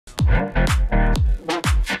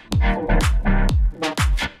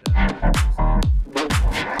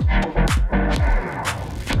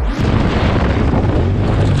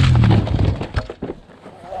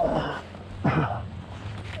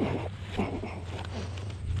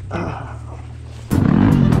Whoa!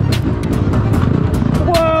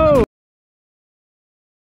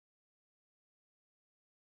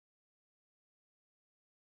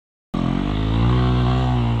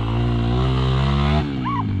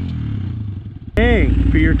 Hey,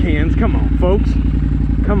 beer cans, come on, folks.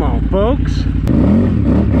 Come on, folks.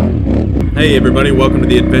 Hey everybody, welcome to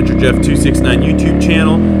the Adventure Jeff 269 YouTube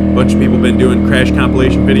channel. A bunch of people have been doing crash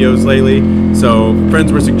compilation videos lately, so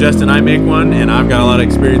friends were suggesting I make one, and I've got a lot of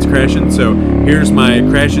experience crashing, so here's my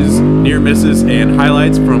crashes, near misses, and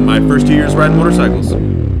highlights from my first 2 years riding motorcycles.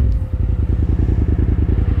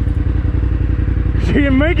 You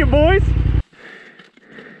didn't make it, boys.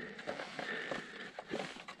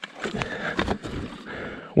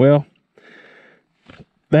 Well,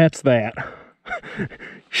 that's that.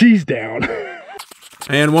 She's down.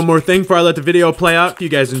 And one more thing before I let the video play out. If you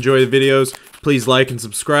guys enjoy the videos, please like and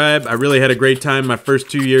subscribe. I really had a great time my first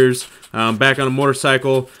 2 years back on a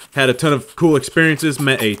motorcycle. Had a ton of cool experiences,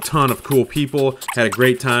 met a ton of cool people, had a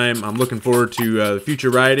great time. I'm looking forward to the future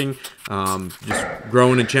riding, just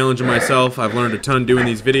growing and challenging myself. I've learned a ton doing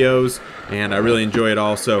these videos, and I really enjoy it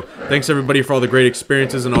all. So thanks everybody for all the great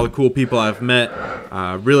experiences and all the cool people I've met.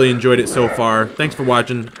 Really enjoyed it so far. Thanks for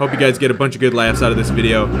watching. Hope you guys get a bunch of good laughs out of this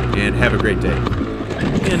video, and have a great day.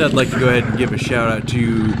 And I'd like to go ahead and give a shout out to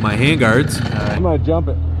my handguards. I'm gonna jump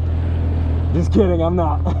it. Just kidding, I'm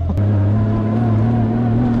not.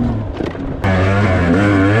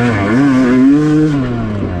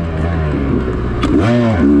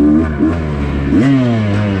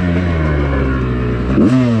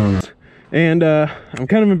 And I'm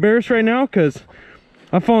kind of embarrassed right now because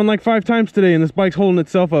I've fallen like 5 times today and this bike's holding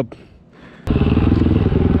itself up.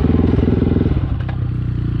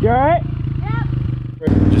 You alright?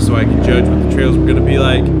 Just so I can judge what the trails were going to be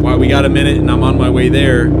like. While we got a minute and I'm on my way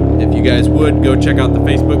there, if you guys would, go check out the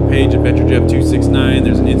Facebook page, Adventure Jeff 269.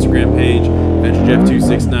 There's an Instagram page, Adventure Jeff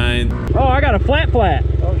 269. Oh, I got a flat.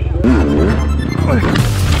 Oh, shit.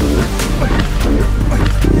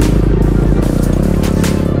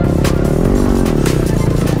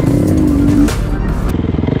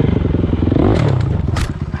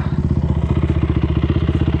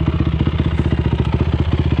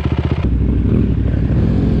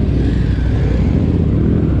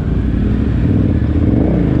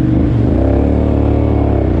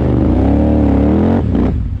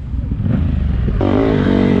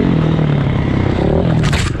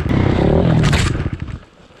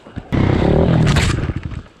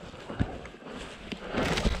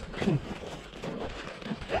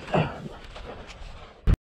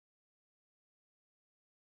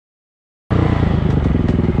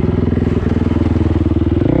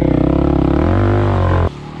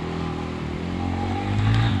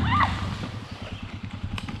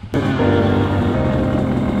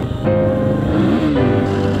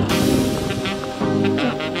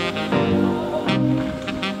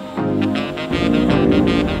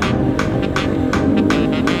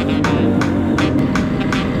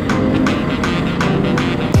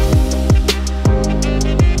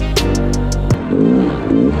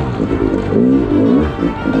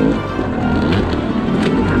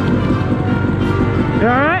 You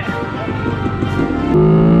alright?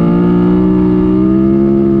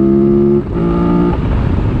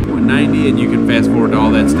 And you can fast forward to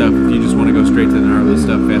all that stuff. If you just want to go straight to the gnarly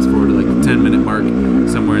stuff, fast forward to like the 10-minute mark,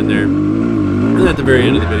 somewhere in there. And then at the very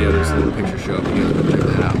end of the video, there's a little picture show up. You guys go check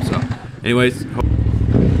that out. So, anyways.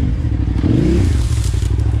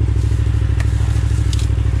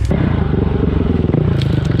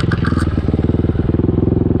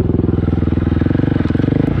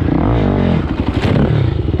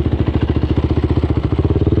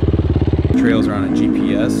 Trails are on a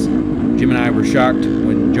GPS. Jim and I were shocked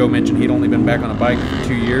when Joe mentioned he'd only been back on a bike for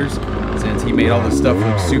 2 years, since he made all this stuff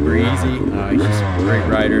look super easy. He's just a great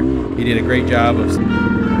rider. He did a great job of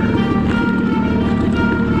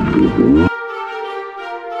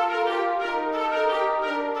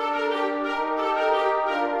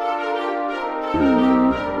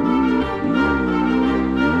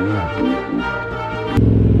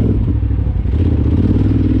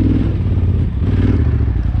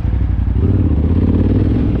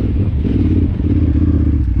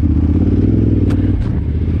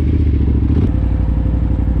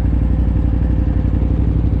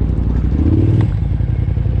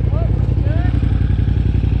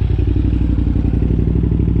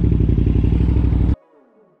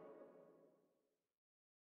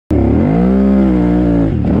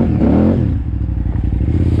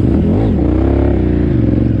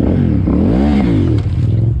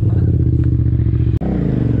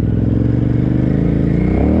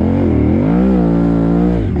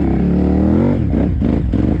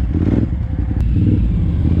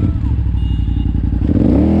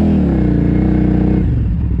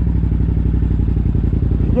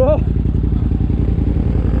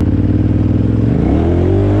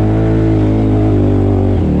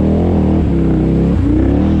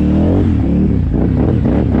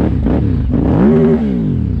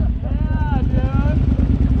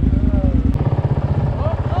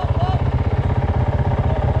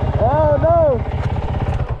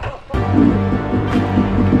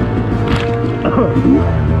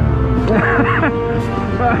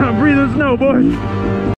guys.